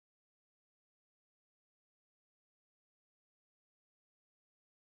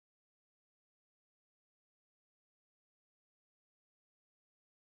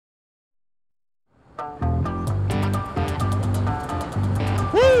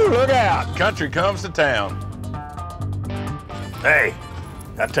Woo, look out. Country comes to town. Hey,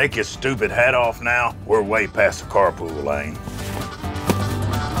 now take your stupid hat off now. We're way past the carpool lane.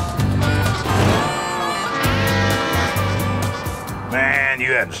 Man,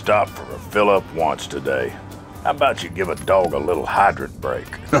 you hadn't stopped for a fill-up once today. How about you give a dog a little hydrant break?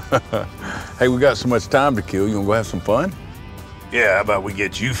 Hey, we got so much time to kill. You wanna go have some fun? Yeah, how about we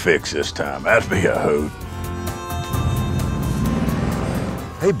get you fixed this time? That'd be a hoot.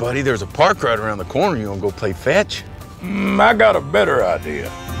 Hey, buddy, there's a park right around the corner. You wanna go play fetch? I got a better idea.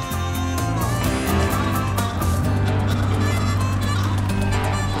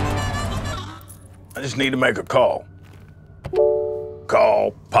 I just need to make a call.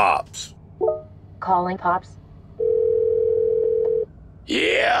 Call Pops. Calling Pops?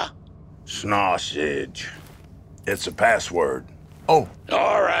 Yeah. Sausage. It's a password. Oh.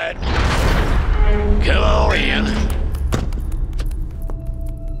 All right. Come on in.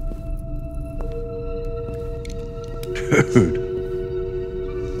 Dude.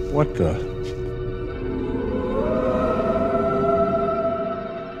 What the?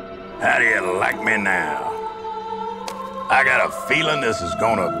 How do you like me now? I got a feeling this is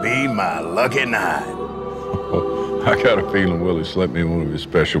gonna be my lucky night. Oh, I got a feeling Willie slipped me one of his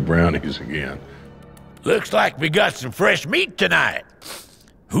special brownies again. Looks like we got some fresh meat tonight.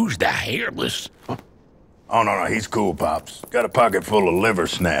 Who's the hairless? Oh, no, he's cool, Pops. Got a pocket full of liver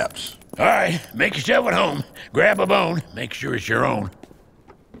snaps. All right, make yourself at home. Grab a bone. Make sure it's your own.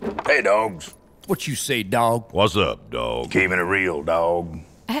 Hey, dogs. What you say, dog? What's up, dog? Keeping it real, dog.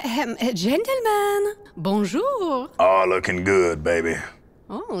 Gentlemen, bonjour. Oh, looking good, baby.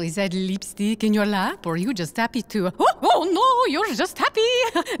 Oh, is that lipstick in your lap, or are you just happy to... Oh, no, you're just happy.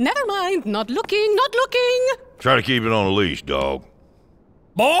 Never mind, not looking, not looking. Try to keep it on a leash, dog.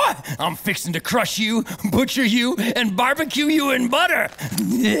 Boy, I'm fixing to crush you, butcher you, and barbecue you in butter.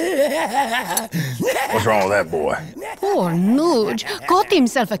 What's wrong with that boy? Poor Nuge got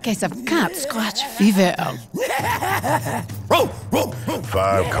himself a case of cat scratch fever. Roll, roll, roll.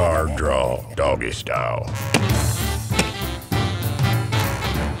 5-card draw, doggy style.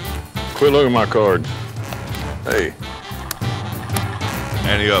 Quit looking at my cards. Hey.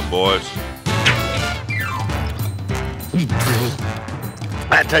 Ante up, boys.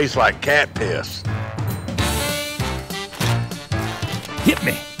 That tastes like cat piss. Hit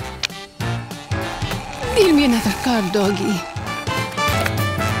me. Deal me another card, doggy.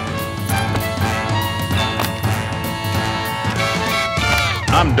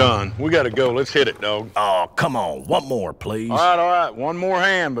 I'm done. We gotta go. Let's hit it, dog. Oh, come on. One more, please. All right. One more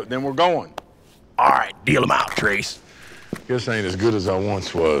hand, but then we're going. All right, deal them out, Trace. Guess I ain't as good as I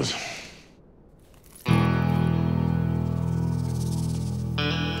once was.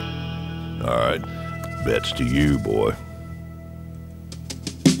 All right, bet's to you, boy.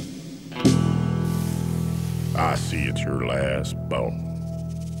 I see it's your last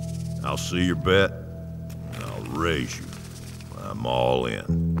bone. I'll see your bet, and I'll raise you. I'm all in.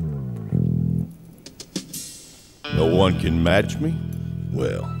 No one can match me?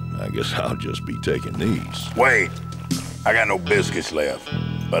 Well, I guess I'll just be taking these. Wait, I got no biscuits left,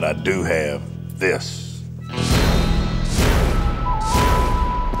 but I do have this.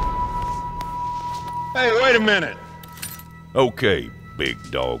 Hey, wait a minute. Okay, big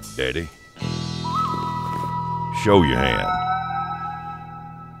dog daddy. Show your hand.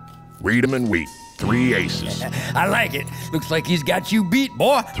 Read 'em and wheat. 3 aces. I like it. Looks like he's got you beat,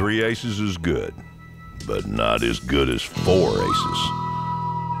 boy. 3 aces is good, but not as good as 4 aces.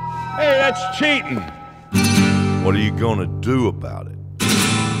 Hey, that's cheating. What are you gonna do about it?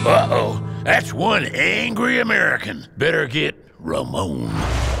 Uh-oh, that's one angry American. Better get Ramon.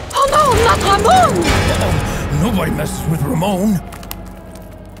 Oh, no, not Ramon! Nobody messes with Ramon.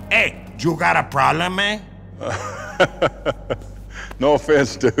 Hey, you got a problem, man? No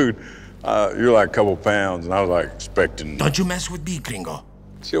offense, dude. You're like a couple pounds, and I was like expecting... Don't you mess with me, gringo.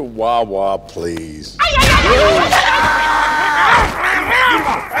 Chihuahua, please.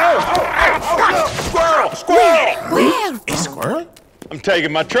 Squirrel! Squirrel! Where? A squirrel? I'm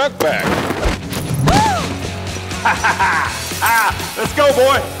taking my truck back. Let's go,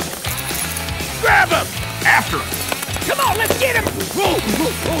 boy. Grab him! After him. Come on, let's get him.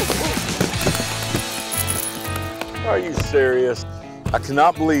 Are you serious? I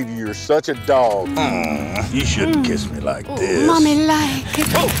cannot believe you're such a dog. You shouldn't kiss me like this. Mommy like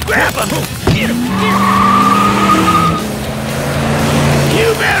it. Oh, grab him! Get him!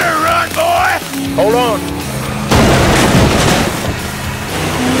 You better run, boy! Hold on.